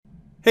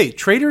Hey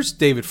traders,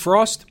 David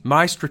Frost,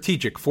 my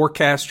strategic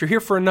forecaster, here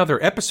for another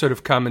episode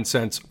of Common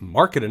Sense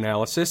Market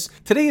Analysis.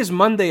 Today is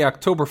Monday,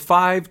 October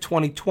 5,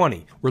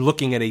 2020. We're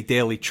looking at a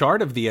daily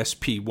chart of the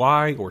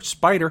SPY, or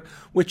SPDR,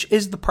 which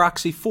is the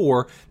proxy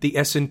for the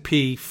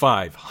S&P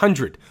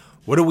 500.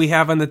 What do we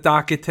have on the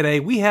docket today?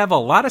 We have a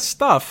lot of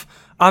stuff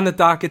on the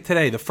docket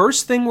today. The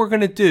first thing we're going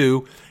to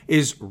do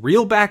is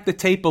reel back the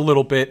tape a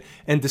little bit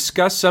and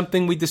discuss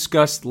something we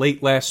discussed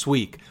late last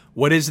week.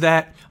 What is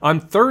that?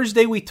 On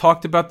Thursday, we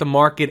talked about the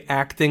market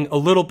acting a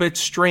little bit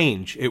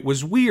strange. It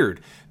was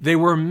weird. They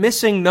were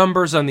missing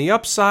numbers on the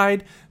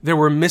upside. There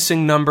were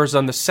missing numbers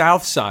on the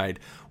south side.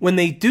 When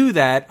they do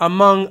that,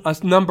 among a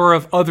number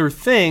of other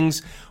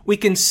things, we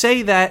can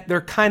say that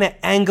they're kind of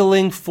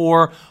angling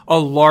for a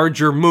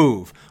larger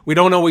move. We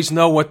don't always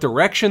know what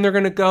direction they're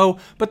going to go,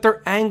 but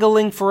they're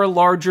angling for a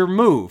larger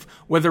move.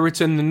 Whether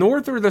it's in the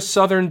north or the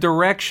southern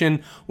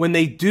direction, when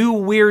they do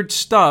weird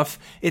stuff,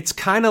 it's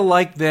kind of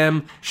like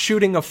them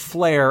shooting a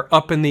flare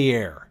up in the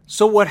air.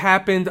 So what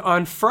happened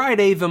on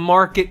Friday, the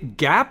market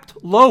gapped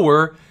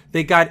lower.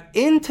 They got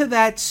into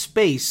that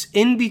space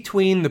in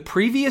between the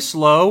previous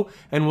low,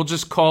 and we'll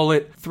just call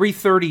it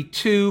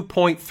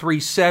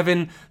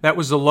 332.37. That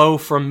was the low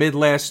from mid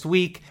last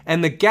week.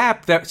 And the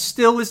gap that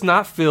still is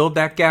not filled,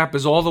 that gap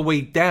is all the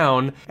way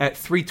down at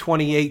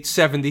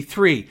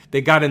 328.73. They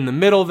got in the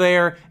middle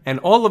there, and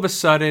all of a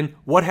sudden,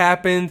 what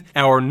happened?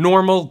 Our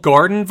normal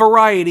garden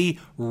variety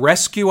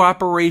rescue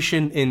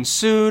operation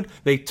ensued.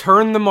 They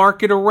turned the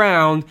market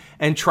around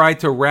and tried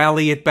to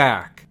rally it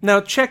back. Now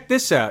check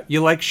this out.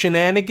 You like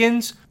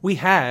shenanigans? We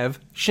have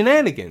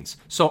shenanigans.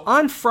 So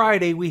on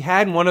Friday, we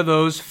had one of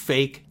those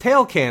fake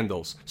tail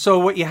candles. So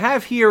what you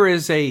have here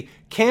is a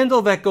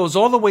candle that goes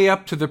all the way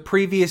up to the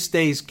previous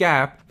day's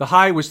gap. The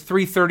high was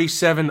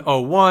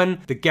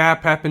 337.01. The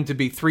gap happened to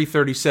be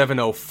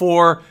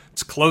 337.04.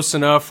 It's close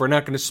enough. We're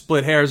not going to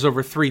split hairs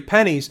over 3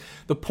 pennies.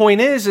 The point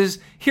is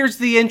here's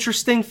the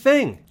interesting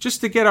thing.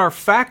 Just to get our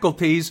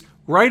faculties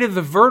right of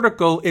the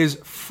vertical is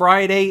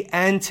Friday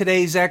and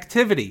today's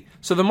activity.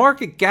 So the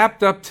market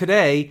gapped up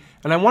today,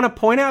 and I want to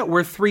point out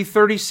where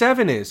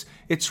 337 is.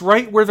 It's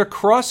right where the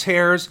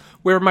crosshairs,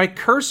 where my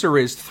cursor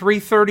is,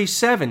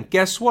 337.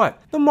 Guess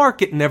what? The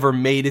market never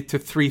made it to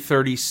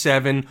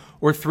 337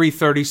 or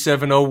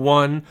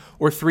 337.01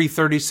 or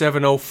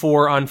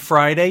 337.04 on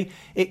Friday.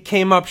 It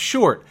came up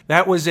short.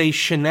 That was a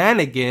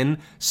shenanigan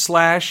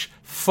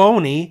 /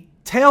 phony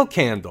tail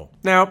candle.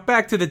 Now,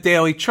 back to the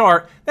daily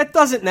chart, that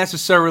doesn't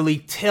necessarily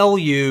tell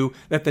you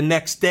that the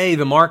next day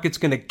the market's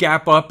going to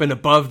gap up and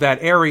above that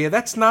area.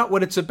 That's not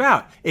what it's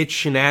about. It's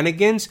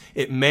shenanigans.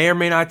 It may or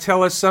may not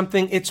tell us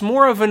something. It's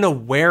more of an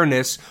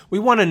awareness. We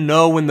want to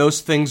know when those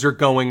things are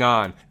going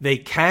on. They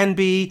can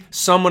be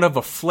somewhat of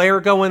a flare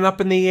going up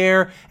in the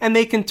air, and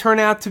they can turn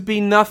out to be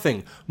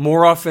nothing.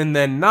 More often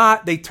than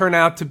not, they turn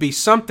out to be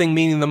something,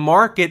 meaning the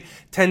market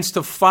tends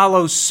to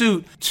follow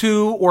suit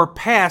to or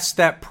past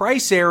that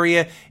price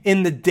area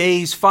in the days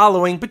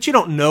following, but you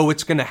don't know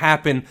it's going to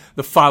happen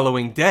the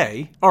following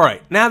day. All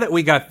right, now that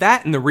we got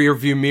that in the rear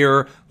view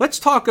mirror, let's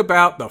talk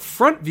about the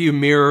front view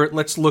mirror.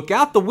 Let's look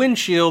out the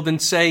windshield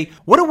and say,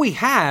 what do we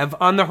have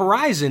on the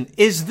horizon?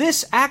 Is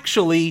this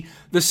actually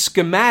the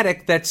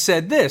schematic that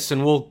said this?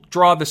 And we'll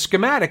draw the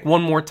schematic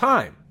one more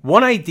time.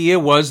 One idea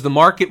was the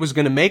market was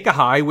going to make a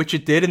high, which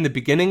it did in the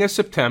beginning of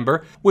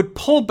September, would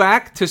pull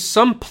back to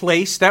some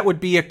place that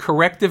would be a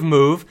corrective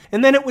move,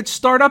 and then it would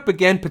start up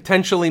again,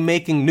 potentially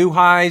making new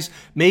highs,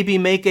 maybe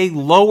make a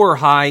lower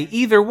high.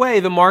 Either way,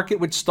 the market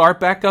would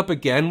start back up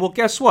again. Well,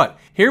 guess what?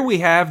 Here we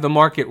have the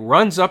market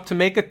runs up to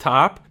make a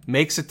top,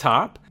 makes a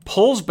top,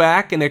 pulls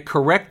back in a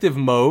corrective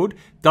mode,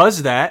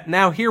 does that.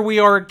 Now here we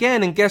are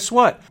again, and guess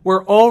what?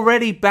 We're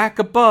already back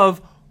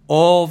above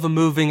all the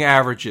moving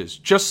averages,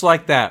 just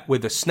like that,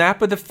 with a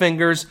snap of the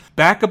fingers,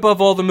 back above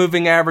all the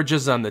moving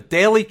averages on the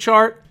daily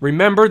chart.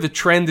 Remember, the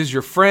trend is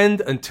your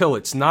friend until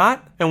it's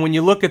not. And when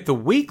you look at the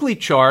weekly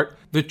chart,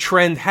 the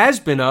trend has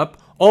been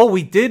up. All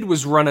we did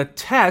was run a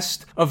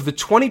test of the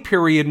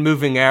 20-period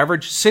moving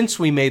average since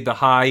we made the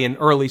high in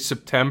early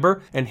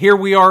September. And here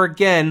we are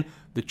again.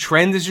 The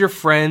trend is your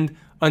friend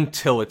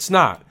until it's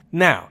not.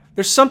 Now,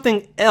 there's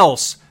something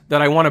else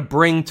that I want to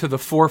bring to the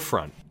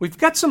forefront. We've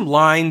got some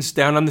lines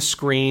down on the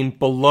screen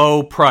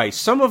below price.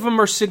 Some of them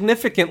are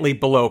significantly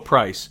below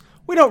price.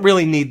 We don't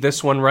really need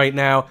this one right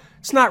now.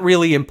 It's not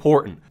really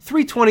important.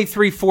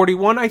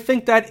 323.41, I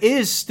think that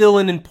is still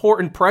an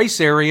important price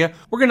area.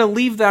 We're going to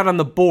leave that on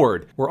the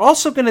board. We're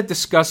also going to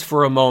discuss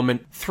for a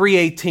moment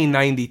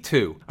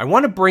 318.92. I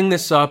want to bring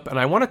this up and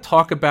I want to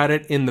talk about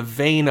it in the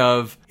vein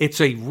of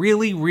it's a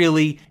really,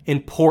 really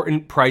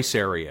important price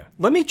area.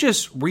 Let me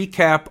just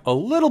recap a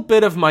little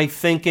bit of my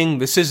thinking.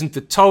 This isn't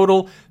the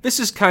total. This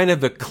is kind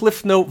of the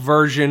Cliff Note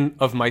version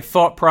of my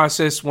thought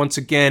process. Once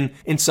again,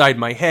 inside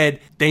my head,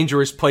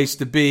 dangerous place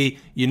to be.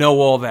 You know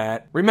all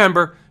that.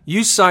 Remember,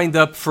 you signed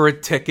up for a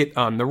ticket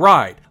on the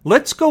ride.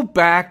 Let's go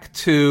back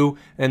to,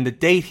 and the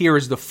date here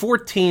is the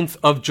 14th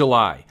of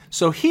July.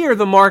 So here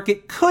the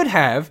market could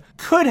have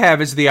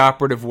is the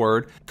operative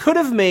word, could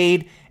have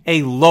made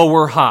a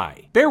lower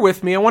high. Bear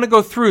with me, I want to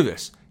go through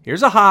this.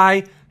 Here's a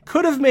high,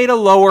 could have made a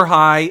lower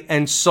high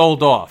and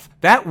sold off.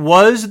 That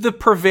was the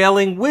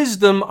prevailing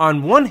wisdom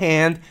on one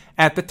hand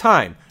at the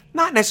time.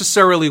 Not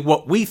necessarily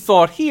what we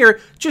thought here,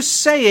 just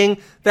saying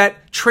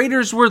that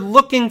traders were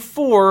looking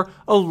for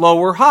a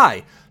lower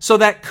high. So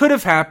that could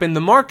have happened.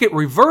 The market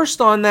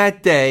reversed on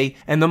that day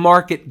and the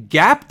market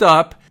gapped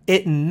up.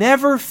 It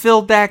never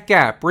filled that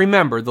gap.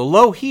 Remember, the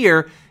low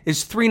here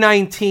is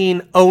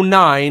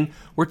 319.09.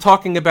 We're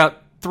talking about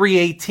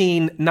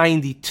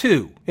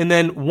 318.92. And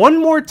then one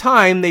more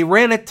time they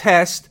ran a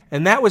test,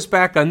 and that was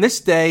back on this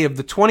day of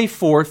the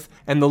 24th,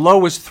 and the low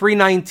was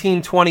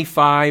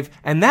 319.25,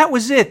 and that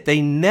was it.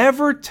 They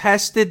never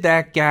tested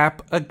that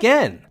gap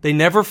again. They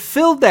never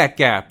filled that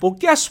gap. Well,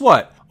 guess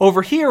what?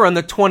 Over here on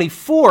the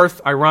 24th,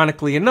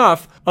 ironically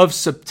enough, of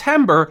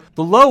September,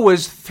 the low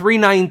was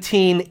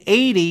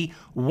 319.80.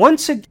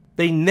 Once again,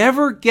 they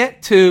never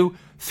get to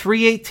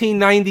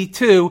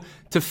 318.92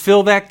 to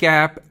fill that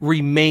gap,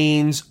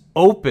 remains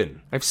open.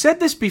 I've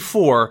said this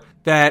before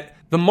that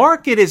the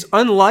market is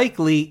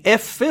unlikely,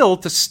 if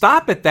filled, to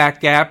stop at that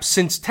gap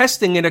since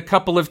testing it a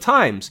couple of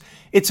times.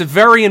 It's a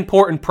very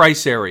important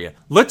price area.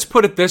 Let's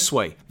put it this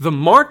way. The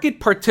market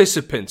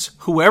participants,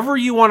 whoever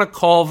you want to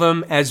call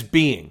them as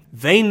being,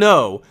 they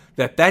know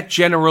that that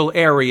general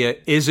area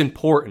is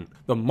important.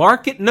 The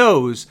market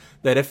knows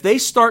that if they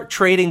start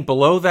trading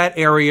below that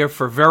area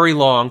for very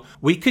long,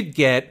 we could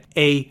get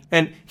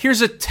and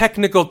here's a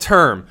technical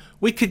term,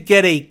 we could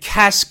get a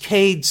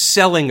cascade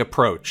selling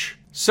approach.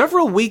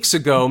 Several weeks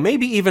ago,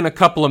 maybe even a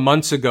couple of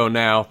months ago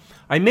now,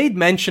 I made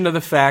mention of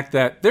the fact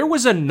that there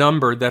was a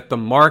number that the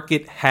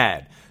market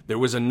had. There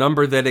was a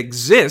number that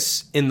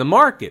exists in the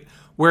market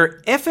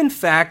where if in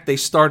fact they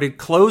started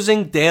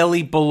closing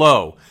daily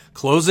below,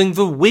 closing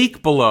the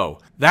week below,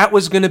 that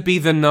was going to be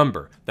the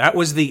number. That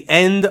was the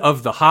end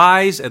of the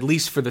highs, at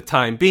least for the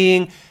time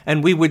being,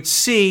 and we would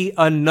see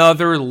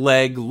another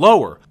leg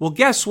lower. Well,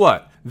 guess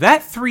what?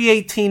 That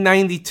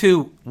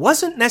 318.92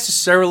 wasn't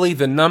necessarily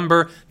the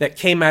number that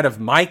came out of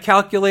my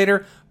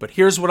calculator, but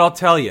here's what I'll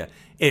tell you.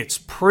 It's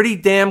pretty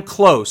damn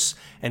close,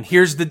 and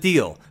here's the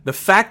deal. The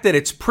fact that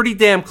it's pretty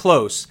damn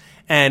close,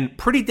 and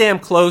pretty damn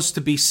close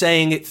to be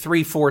saying it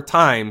 3-4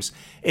 times,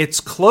 it's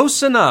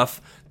close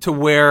enough to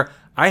where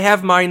I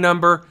have my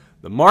number,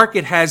 the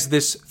market has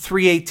this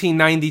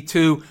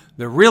 318.92,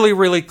 they're really,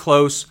 really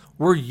close.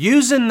 We're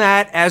using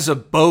that as a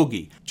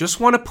bogey. Just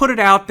want to put it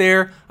out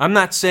there. I'm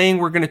not saying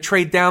we're going to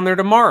trade down there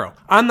tomorrow.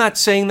 I'm not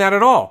saying that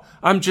at all.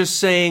 I'm just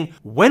saying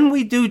when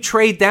we do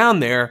trade down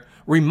there,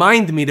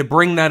 remind me to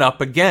bring that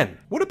up again.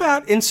 What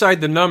about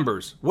inside the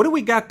numbers? What do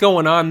we got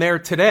going on there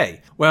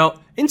today?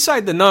 Well,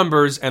 inside the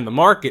numbers, and the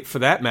market for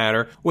that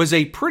matter, was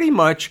a pretty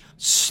much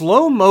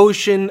slow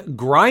motion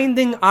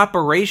grinding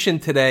operation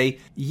today,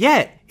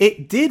 yet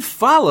it did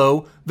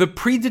follow the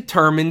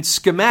predetermined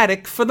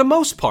schematic for the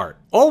most part.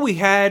 All we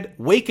had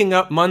waking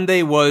up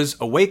Monday was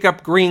a wake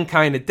up green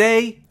kind of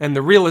day, and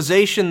the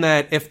realization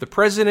that if the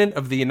President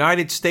of the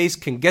United States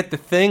can get the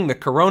thing, the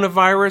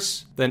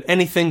coronavirus, then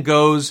anything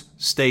goes,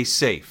 stay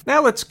safe.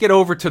 Now let's get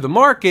over to the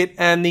market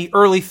and the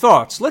early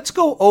thoughts. Let's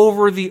go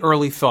over the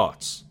early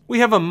thoughts. We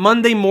have a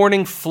Monday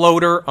morning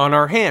floater on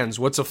our hands.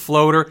 What's a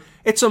floater?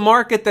 It's a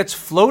market that's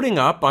floating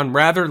up on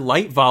rather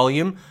light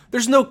volume.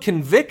 There's no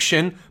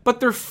conviction, but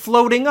they're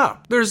floating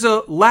up. There's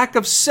a lack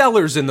of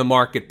sellers in the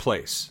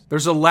marketplace.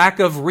 There's a lack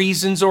of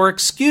reasons or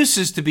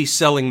excuses to be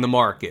selling the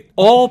market.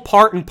 All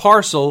part and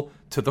parcel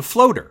to the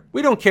floater.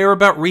 We don't care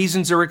about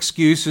reasons or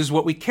excuses.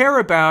 What we care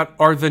about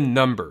are the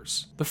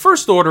numbers. The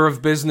first order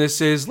of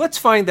business is let's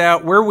find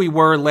out where we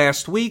were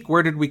last week.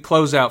 Where did we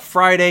close out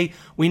Friday?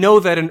 We know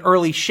that an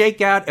early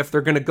shakeout, if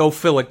they're going to go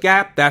fill a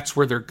gap, that's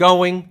where they're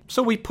going.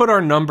 So we put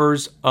our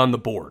numbers on the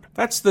board.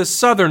 That's the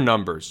southern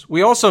numbers.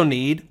 We also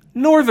need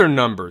northern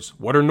numbers.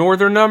 What are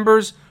northern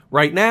numbers?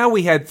 Right now,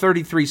 we had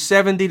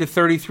 3370 to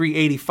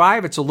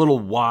 3385. It's a little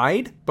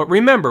wide. But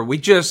remember, we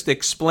just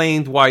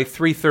explained why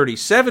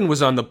 337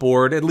 was on the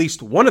board, at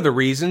least one of the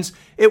reasons.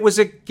 It was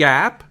a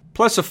gap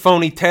plus a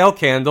phony tail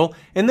candle.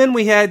 And then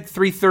we had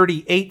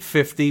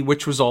 338.50,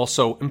 which was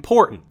also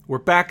important. We're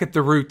back at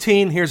the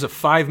routine. Here's a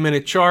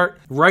 5-minute chart.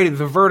 Right of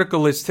the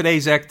vertical is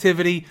today's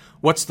activity.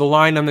 What's the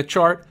line on the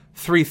chart?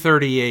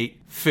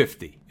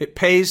 338.50. It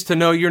pays to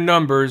know your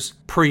numbers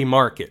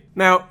pre-market.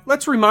 Now,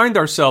 let's remind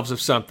ourselves of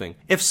something.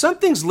 If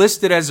something's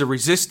listed as a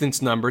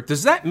resistance number,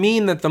 does that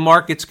mean that the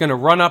market's going to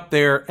run up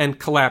there and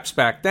collapse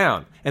back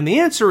down? And the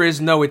answer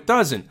is no, it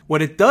doesn't.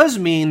 What it does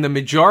mean, the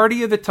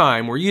majority of the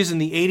time, we're using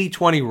the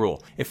 80-20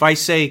 rule. If I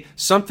say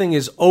something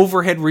is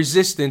overhead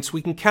resistance,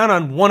 we can count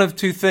on one of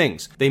two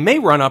things. They may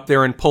run up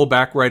there and pull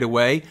back right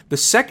away. The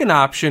second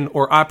option,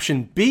 or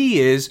option B,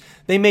 is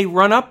they may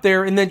run up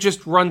there and then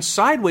just run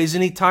sideways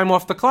any time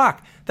off the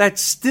clock.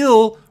 That's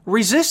still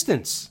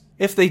resistance.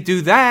 If they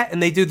do that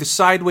and they do the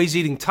sideways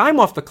eating time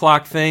off the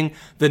clock thing,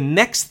 the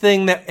next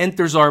thing that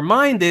enters our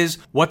mind is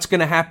what's going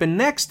to happen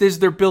next is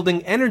they're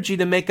building energy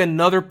to make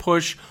another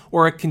push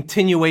or a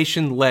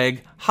continuation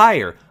leg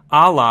higher,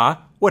 a la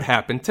what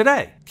happened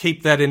today.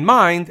 Keep that in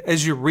mind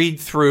as you read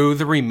through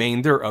the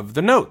remainder of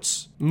the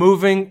notes.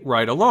 Moving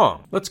right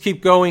along. Let's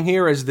keep going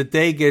here as the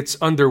day gets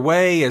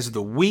underway, as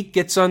the week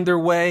gets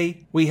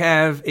underway. We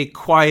have a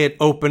quiet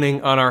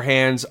opening on our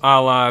hands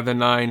a la the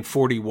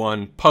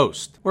 941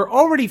 post. We're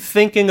already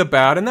thinking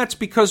about, and that's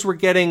because we're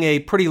getting a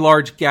pretty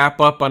large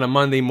gap up on a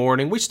Monday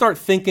morning, we start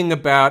thinking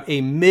about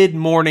a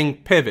mid-morning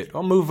pivot.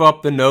 I'll move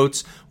up the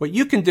notes. What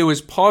you can do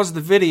is pause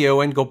the video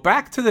and go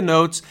back to the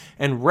notes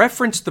and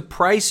reference the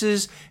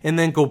prices and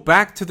then go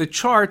back to the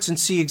charts and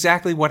see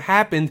exactly what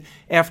happened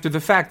after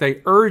the fact. I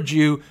urge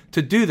you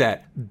to do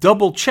that.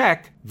 Double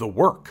check the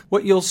work.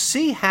 What you'll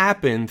see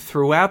happen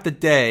throughout the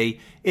day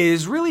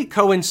is really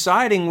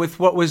coinciding with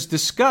what was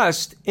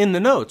discussed in the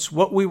notes.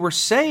 What we were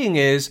saying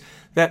is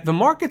that the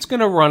market's going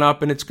to run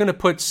up and it's going to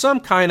put some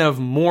kind of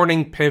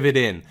morning pivot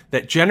in.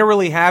 That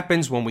generally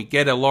happens when we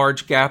get a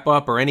large gap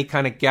up or any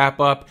kind of gap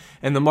up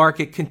and the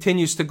market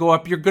continues to go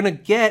up. You're going to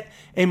get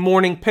a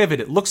morning pivot.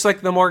 It looks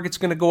like the market's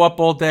going to go up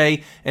all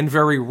day, and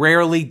very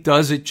rarely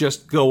does it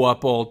just go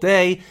up all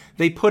day.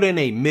 They put in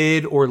a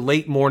mid or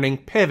late morning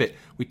pivot.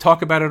 We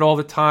talk about it all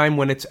the time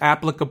when it's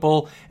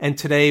applicable, and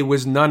today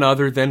was none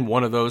other than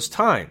one of those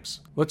times.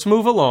 Let's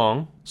move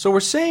along. So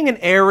we're saying an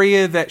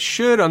area that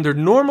should, under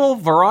normal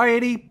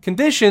variety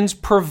conditions,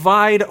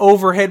 provide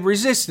overhead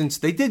resistance.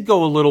 They did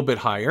go a little bit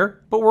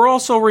higher, but we're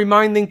also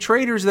reminding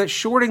traders that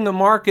shorting the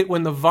market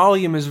when the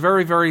volume is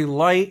very, very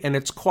light and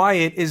it's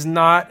quiet is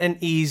not an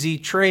easy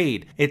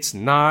trade. It's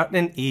not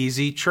an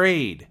easy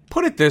trade.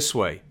 Put it this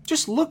way,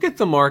 just look at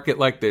the market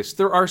like this.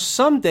 There are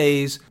some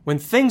days when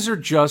things are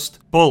just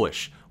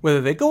bullish.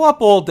 Whether they go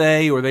up all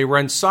day or they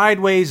run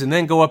sideways and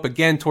then go up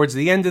again towards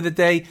the end of the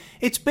day,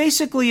 it's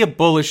basically a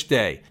bullish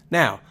day.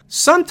 Now,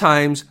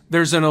 sometimes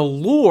there's an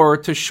allure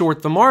to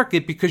short the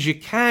market because you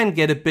can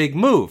get a big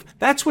move.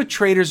 That's what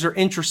traders are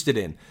interested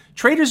in.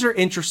 Traders are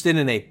interested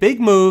in a big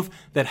move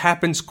that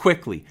happens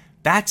quickly.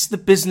 That's the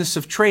business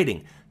of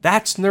trading.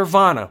 That's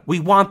nirvana.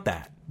 We want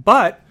that.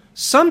 But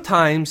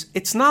sometimes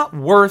it's not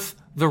worth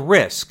the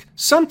risk.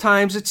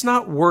 Sometimes it's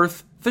not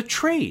worth the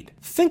trade.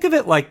 Think of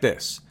it like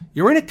this.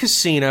 You're in a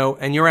casino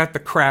and you're at the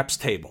craps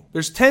table.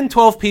 There's 10,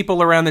 12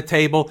 people around the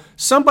table.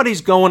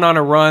 Somebody's going on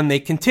a run. They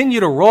continue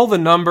to roll the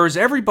numbers.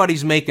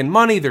 Everybody's making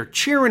money. They're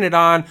cheering it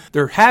on.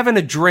 They're having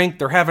a drink.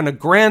 They're having a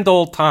grand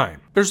old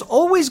time. There's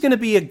always going to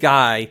be a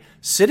guy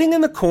sitting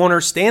in the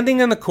corner, standing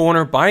in the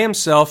corner by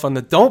himself on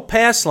the don't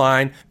pass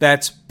line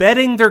that's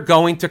betting they're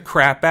going to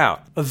crap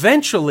out.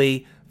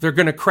 Eventually, they're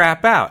going to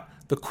crap out.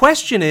 The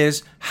question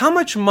is, how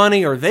much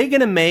money are they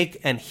going to make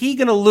and he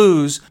going to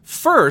lose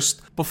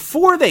first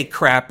before they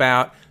crap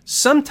out?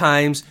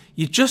 Sometimes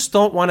you just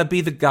don't want to be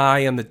the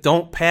guy on the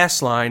don't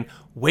pass line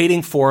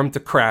waiting for him to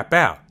crap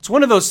out. It's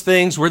one of those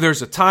things where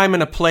there's a time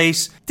and a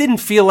place. Didn't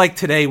feel like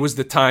today was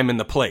the time and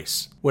the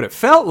place. What it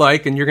felt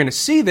like, and you're going to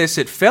see this,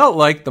 it felt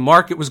like the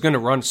market was going to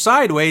run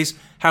sideways,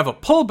 have a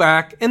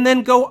pullback, and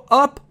then go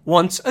up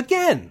once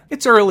again.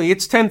 It's early.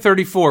 It's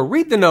 10:34.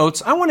 Read the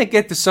notes. I want to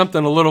get to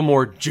something a little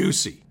more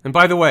juicy. And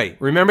by the way,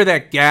 remember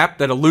that gap,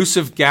 that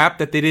elusive gap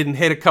that they didn't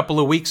hit a couple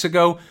of weeks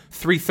ago?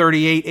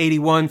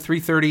 338.81,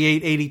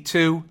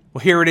 338.82.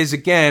 Well, here it is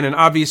again, and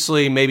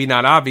obviously, maybe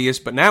not obvious,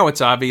 but now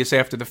it's obvious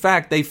after the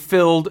fact, they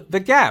filled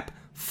the gap.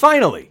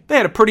 Finally, they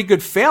had a pretty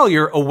good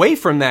failure away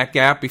from that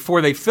gap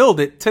before they filled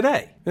it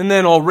today. And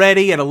then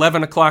already at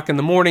 11 o'clock in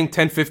the morning,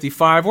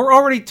 10:55, we're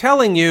already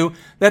telling you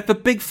that the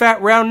big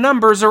fat round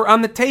numbers are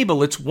on the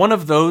table. It's one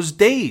of those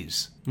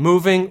days.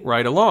 Moving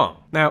right along.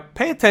 Now,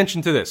 pay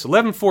attention to this.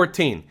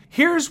 11:14.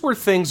 Here's where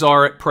things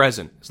are at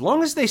present. As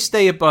long as they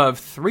stay above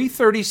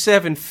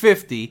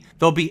 337.50,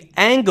 they'll be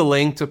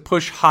angling to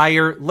push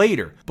higher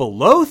later.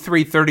 Below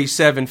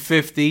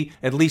 337.50,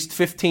 at least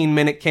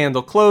 15-minute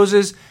candle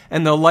closes,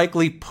 and they'll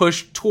likely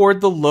push toward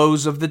the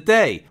lows of the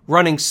day.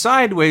 Running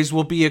sideways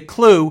will be a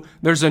clue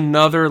there's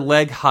another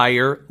leg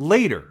higher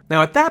later.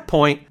 Now, at that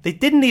point, they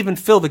didn't even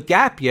fill the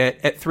gap yet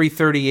at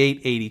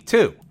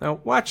 338.82.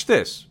 Now, watch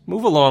this.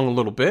 Move along a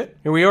little bit.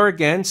 Here we are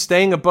again.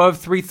 Staying above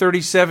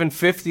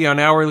 337.50 on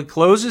hourly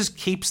closes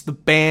keeps the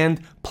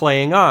band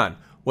playing on.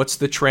 What's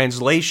the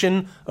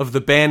translation of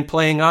the band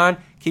playing on?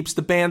 Keeps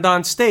the band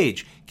on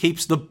stage.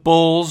 Keeps the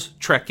bulls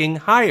trekking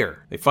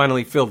higher. They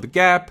finally filled the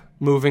gap,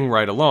 moving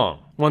right along.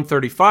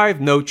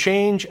 135, no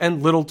change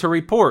and little to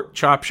report.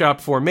 Chop shop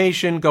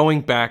formation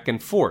going back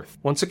and forth.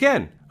 Once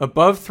again,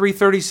 above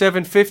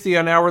 337.50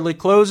 on hourly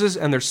closes,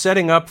 and they're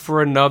setting up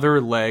for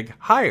another leg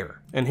higher.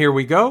 And here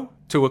we go.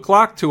 2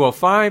 o'clock,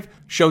 2:05,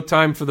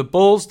 showtime for the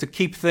bulls to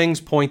keep things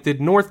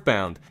pointed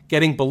northbound.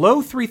 Getting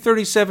below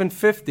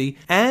 337.50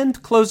 and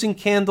closing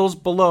candles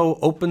below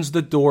opens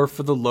the door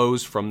for the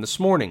lows from this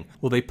morning.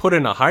 Will they put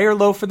in a higher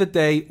low for the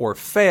day or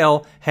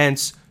fail,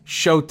 hence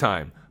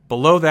showtime?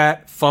 Below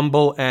that,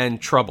 fumble and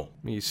trouble.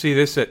 You see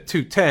this at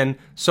 2:10.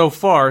 So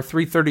far,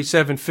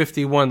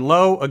 337.51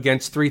 low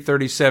against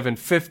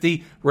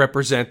 337.50,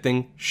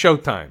 representing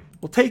showtime.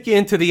 We'll take you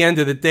into the end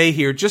of the day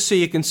here just so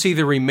you can see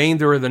the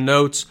remainder of the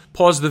notes.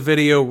 Pause the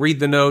video, read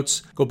the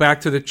notes, go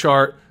back to the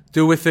chart,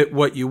 Do with it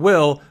what you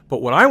will.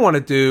 But what I want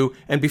to do,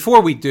 and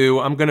before we do,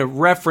 I'm going to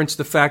reference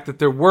the fact that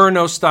there were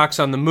no stocks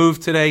on the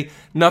move today.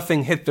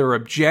 Nothing hit their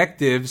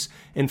objectives.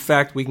 In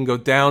fact, we can go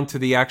down to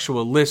the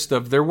actual list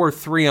of, there were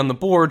 3 on the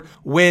board,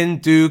 Wynn,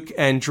 Duke,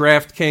 and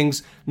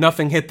DraftKings.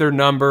 Nothing hit their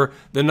number.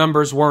 The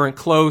numbers weren't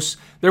close.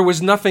 There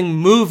was nothing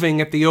moving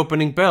at the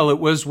opening bell. It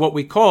was what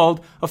we called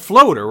a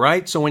floater,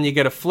 right? So when you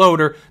get a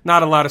floater,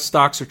 not a lot of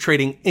stocks are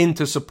trading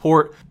into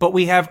support, but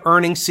we have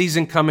earnings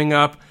season coming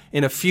up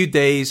in a few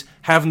days.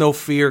 Have no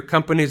fear.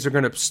 Companies are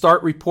going to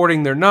start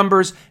reporting their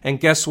numbers, and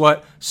guess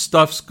what?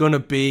 Stuff's going to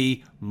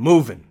be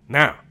moving.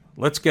 Now,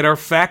 let's get our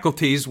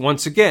faculties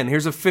once again.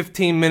 Here's a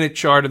 15-minute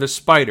chart of the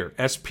SPDR,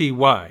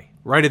 SPY.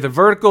 Right at the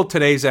vertical,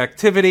 today's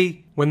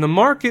activity. When the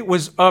market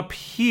was up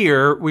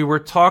here, we were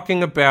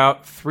talking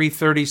about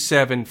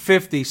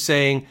 337.50,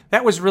 saying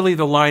that was really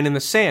the line in the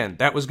sand.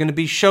 That was going to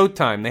be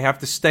showtime. They have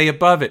to stay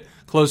above it.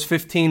 Close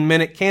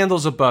 15-minute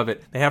candles above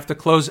it. They have to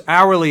close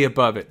hourly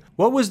above it.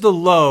 What was the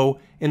low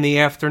in the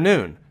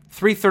afternoon?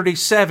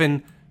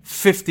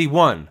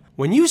 337.51.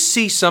 When you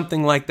see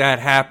something like that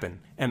happen,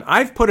 and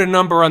I've put a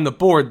number on the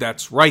board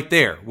that's right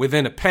there,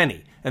 within a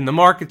penny, and the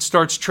market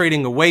starts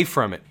trading away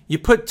from it, you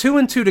put 2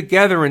 and 2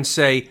 together and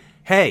say,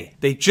 hey,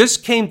 they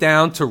just came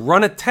down to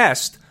run a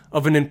test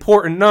of an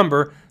important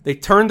number. They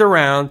turned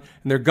around,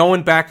 and they're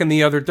going back in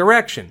the other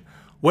direction.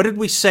 What did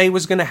we say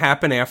was going to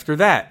happen after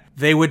that?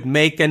 They would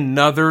make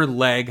another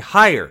leg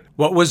higher.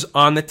 What was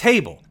on the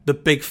table? The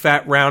big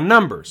fat round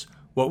numbers.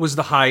 What was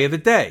the high of the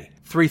day?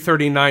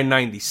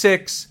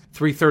 339.96,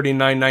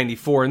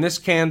 339.94 in this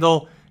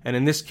candle, and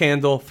in this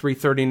candle,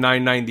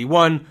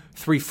 339.91.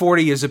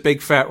 340 is a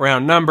big fat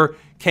round number,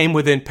 came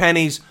within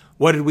pennies.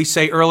 What did we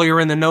say earlier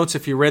in the notes?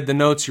 If you read the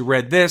notes, you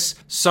read this.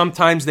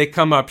 Sometimes they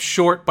come up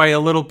short by a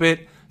little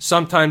bit.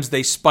 Sometimes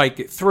they spike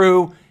it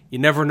through. You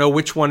never know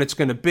which one it's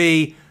going to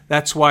be.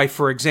 That's why,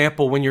 for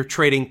example, when you're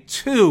trading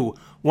to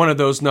one of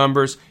those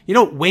numbers, you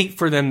don't wait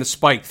for them to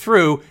spike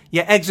through.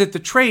 You exit the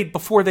trade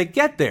before they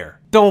get there.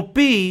 Don't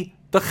be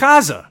the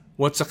chaza.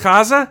 What's a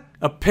chaza?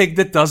 A pig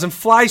that doesn't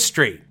fly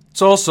straight.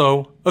 It's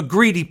also a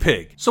greedy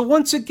pig. So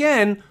once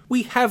again,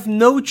 we have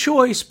no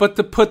choice but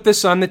to put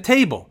this on the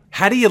table.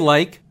 How do you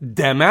like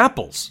dem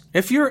apples?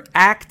 If you're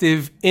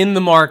active in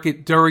the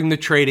market during the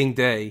trading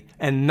day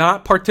and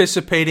not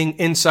participating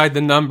inside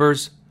the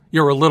numbers,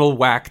 you're a little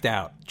whacked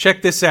out.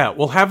 Check this out.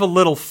 We'll have a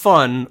little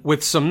fun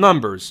with some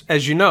numbers.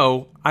 As you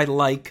know, I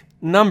like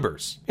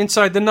numbers.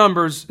 Inside the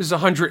numbers is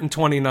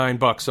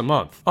 $129 a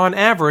month. On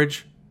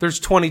average, there's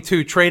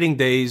 22 trading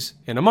days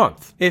in a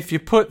month. If you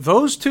put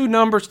those two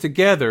numbers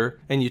together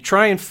and you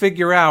try and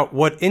figure out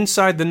what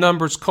inside the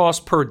numbers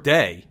cost per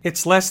day,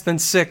 it's less than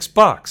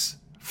 $6.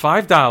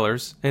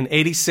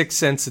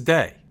 $5.86 a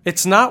day.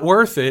 It's not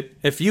worth it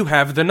if you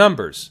have the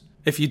numbers.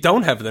 If you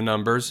don't have the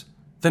numbers,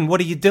 then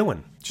what are you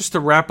doing? Just to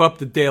wrap up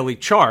the daily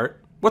chart,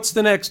 what's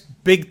the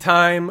next big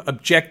time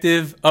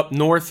objective up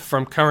north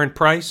from current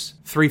price?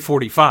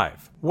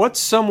 345. What's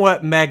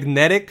somewhat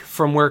magnetic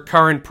from where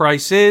current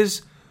price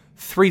is?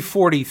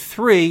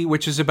 343,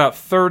 which is about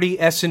 30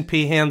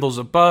 S&P handles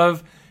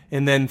above,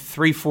 and then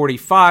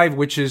 345,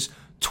 which is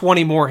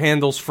 20 more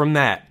handles from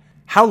that.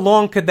 How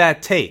long could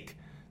that take?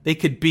 They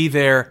could be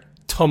there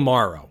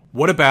tomorrow.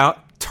 What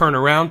about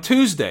Turnaround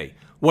Tuesday?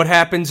 What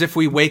happens if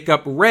we wake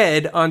up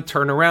red on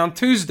Turnaround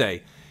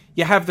Tuesday?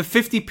 You have the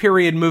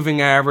 50-period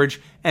moving average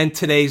and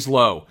today's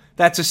low.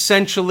 That's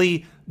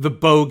essentially the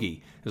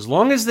bogey. As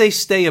long as they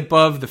stay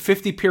above the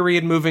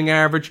 50-period moving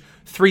average,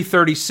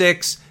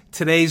 336,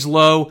 today's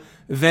low,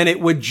 then it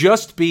would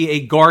just be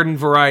a garden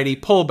variety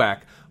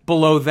pullback.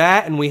 Below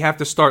that, and we have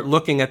to start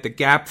looking at the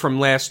gap from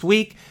last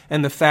week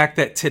and the fact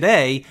that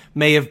today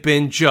may have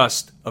been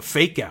just a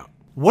fake out.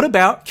 What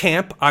about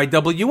Camp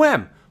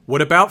IWM?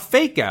 What about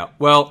fake out?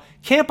 Well,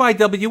 Camp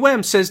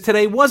IWM says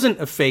today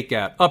wasn't a fake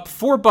out. Up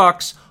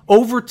 $4,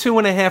 over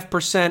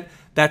 2.5%.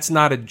 That's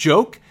not a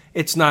joke.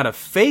 It's not a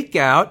fake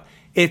out.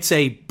 It's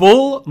a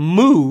bull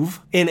move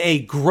in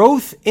a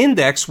growth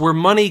index where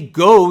money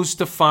goes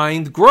to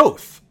find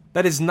growth.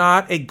 That is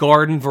not a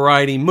garden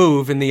variety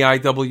move in the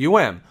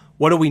IWM.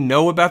 What do we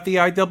know about the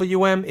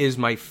IWM is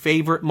my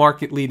favorite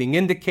market leading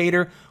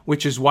indicator,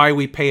 which is why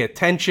we pay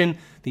attention.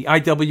 The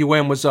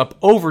IWM was up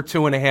over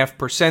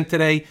 2.5%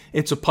 today.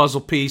 It's a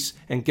puzzle piece,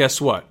 and guess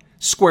what?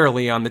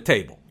 Squarely on the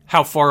table.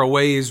 How far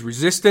away is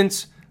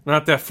resistance?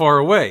 Not that far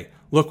away.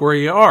 Look where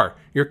you are.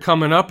 You're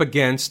coming up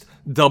against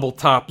double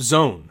top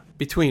zone.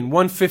 Between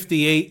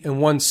 158 and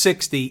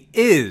 160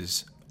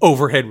 is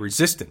overhead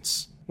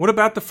resistance. What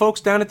about the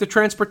folks down at the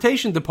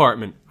transportation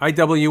department?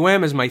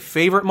 IWM is my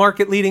favorite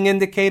market leading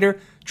indicator.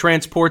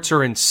 Transports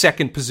are in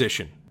second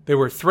position. They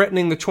were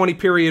threatening the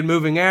 20-period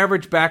moving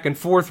average back and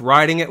forth,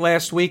 riding it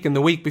last week and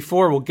the week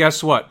before. Well,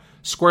 guess what?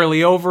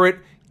 Squarely over it.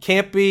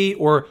 Can't be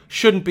or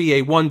shouldn't be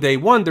a one-day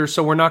wonder,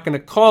 so we're not going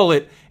to call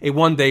it a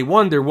one-day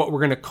wonder. What we're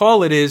going to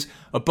call it is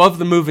above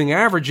the moving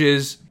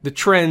averages, the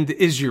trend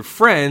is your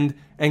friend.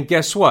 And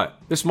guess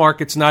what? This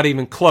market's not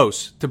even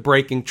close to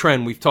breaking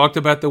trend. We've talked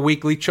about the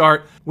weekly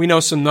chart. We know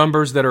some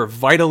numbers that are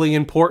vitally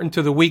important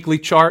to the weekly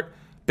chart.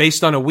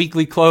 Based on a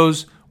weekly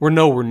close, we're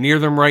nowhere near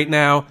them right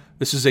now.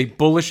 This is a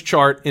bullish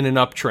chart in an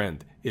uptrend.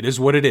 It is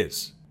what it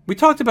is. We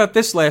talked about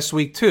this last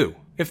week too.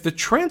 If the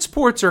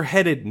transports are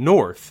headed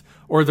north,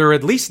 or they're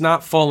at least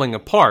not falling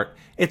apart,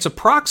 it's a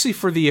proxy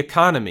for the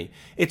economy.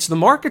 It's the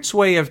market's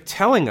way of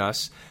telling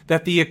us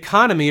that the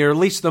economy, or at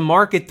least the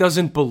market,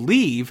 doesn't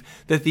believe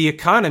that the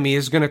economy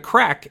is going to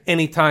crack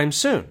anytime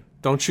soon.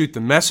 Don't shoot the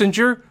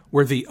messenger.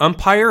 We're the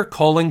umpire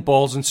calling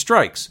balls and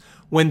strikes.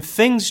 When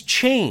things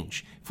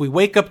change, if we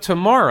wake up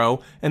tomorrow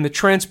and the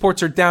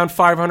transports are down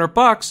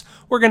 $500,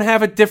 we're going to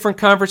have a different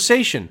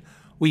conversation.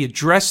 We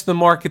address the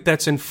market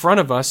that's in front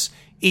of us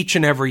each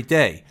and every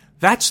day.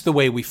 That's the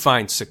way we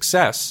find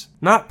success.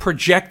 Not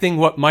projecting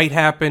what might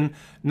happen,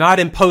 not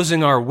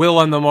imposing our will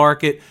on the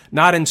market,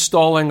 not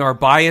installing our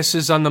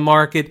biases on the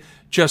market,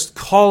 just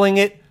calling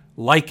it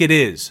like it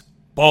is.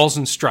 Balls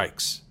and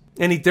strikes.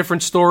 Any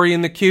different story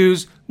in the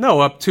Qs? No,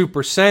 up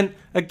 2%.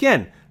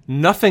 Again,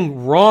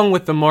 nothing wrong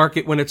with the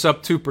market when it's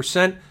up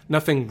 2%.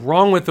 Nothing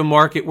wrong with the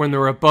market when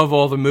they're above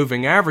all the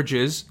moving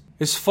averages.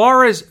 As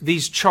far as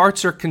these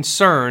charts are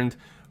concerned,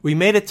 we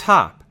made a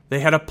top. They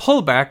had a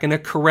pullback and a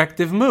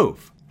corrective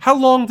move. How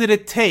long did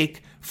it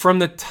take from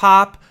the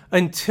top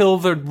until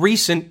the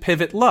recent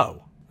pivot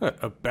low?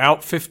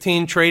 About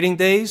 15 trading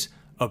days?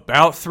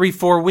 About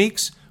 3-4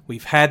 weeks?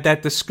 We've had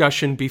that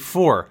discussion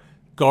before.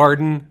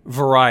 Garden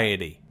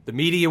variety. The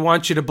media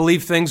wants you to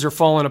believe things are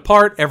falling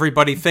apart.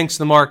 Everybody thinks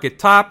the market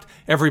topped.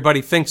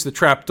 Everybody thinks the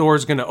trap door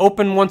is going to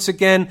open once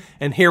again.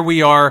 And here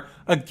we are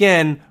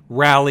again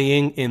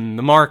rallying in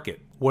the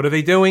market. What are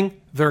they doing?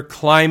 They're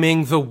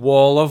climbing the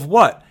wall of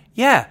what?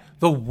 Yeah,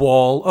 the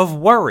wall of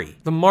worry.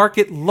 The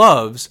market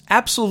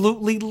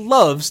absolutely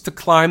loves to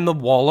climb the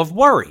wall of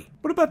worry.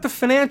 What about the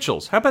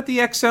financials? How about the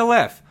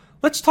XLF?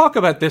 Let's talk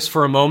about this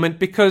for a moment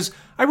because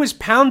I was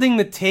pounding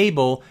the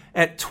table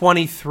at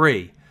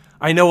 23.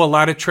 I know a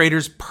lot of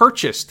traders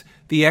purchased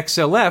the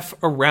XLF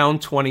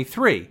around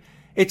 23.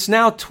 It's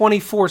now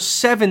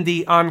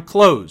 24.70 on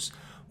close.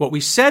 What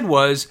we said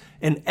was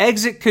an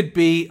exit could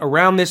be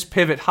around this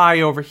pivot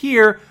high over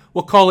here.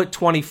 We'll call it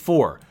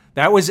 24.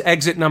 That was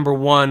exit number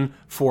 1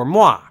 for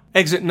moi.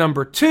 Exit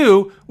number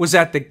 2 was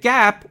at the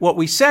gap. What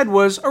we said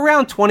was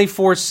around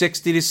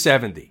 24.60 to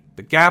 70.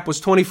 The gap was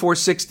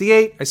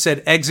 24.68. I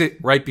said exit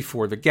right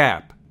before the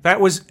gap.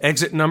 That was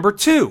exit number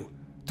 2.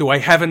 Do I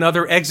have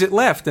another exit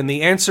left? And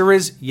the answer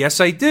is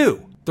yes, I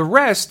do. The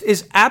rest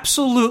is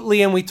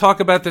absolutely, and we talk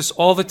about this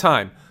all the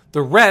time,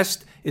 the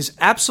rest is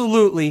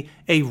absolutely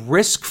a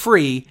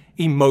risk-free,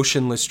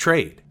 emotionless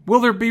trade.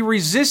 Will there be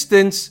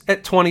resistance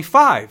at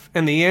 25?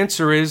 And the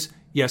answer is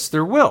yes,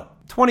 there will.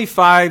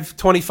 25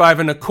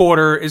 and a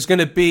quarter is going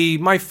to be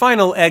my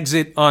final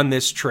exit on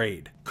this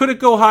trade. Could it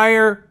go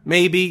higher?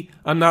 Maybe.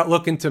 I'm not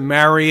looking to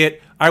marry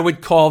it. I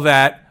would call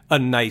that a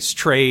nice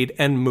trade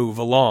and move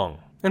along.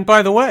 And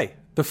by the way,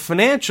 the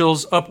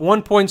financials up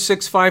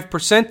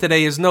 1.65%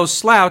 today is no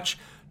slouch.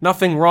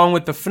 Nothing wrong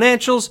with the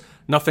financials.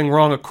 Nothing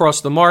wrong across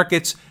the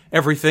markets.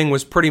 Everything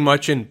was pretty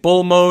much in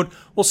bull mode.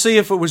 We'll see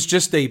if it was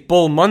just a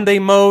bull Monday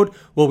mode.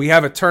 Will we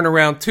have a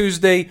turnaround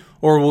Tuesday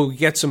or will we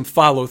get some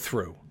follow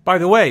through? By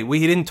the way, we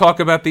didn't talk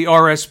about the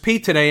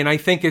RSP today and I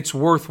think it's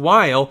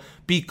worthwhile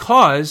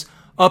because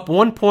up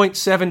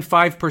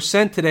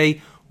 1.75%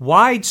 today,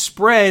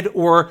 widespread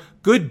or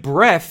good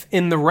breadth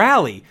in the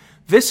rally.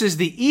 This is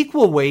the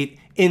equal weight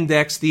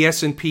index, the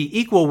S&P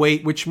equal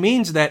weight, which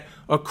means that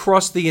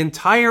across the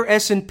entire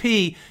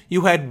S&P,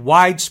 you had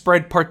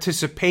widespread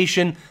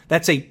participation.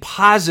 That's a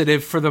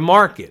positive for the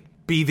market.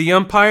 Be the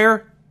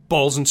umpire,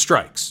 balls and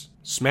strikes.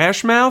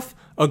 Smash mouth,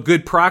 a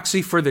good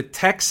proxy for the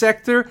tech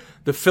sector.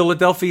 The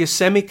Philadelphia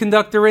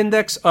Semiconductor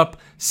Index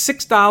up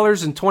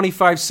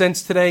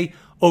 $6.25 today,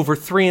 over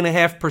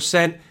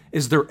 3.5%.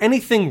 Is there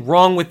anything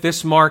wrong with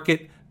this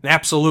market?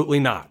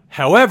 Absolutely not.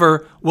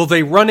 However, will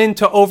they run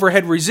into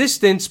overhead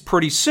resistance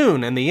pretty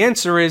soon? And the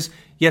answer is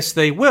yes,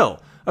 they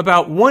will.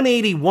 About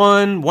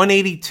 181,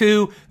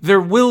 182, there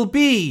will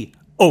be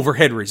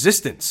overhead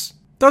resistance.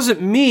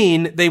 Doesn't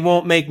mean they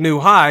won't make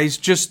new highs,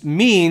 just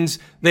means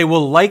they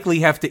will likely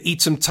have to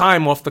eat some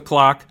time off the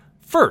clock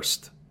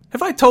first.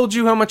 Have I told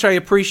you how much I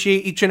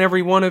appreciate each and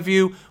every one of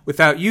you?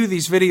 Without you,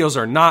 these videos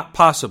are not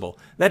possible.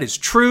 That is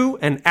true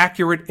and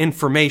accurate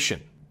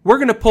information. We're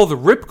going to pull the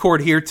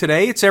ripcord here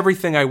today. It's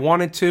everything I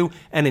wanted to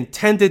and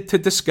intended to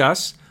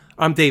discuss.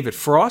 I'm David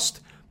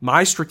Frost,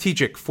 my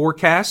strategic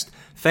forecast.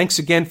 Thanks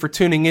again for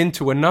tuning in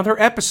to another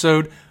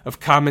episode of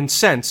Common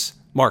Sense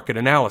Market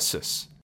Analysis.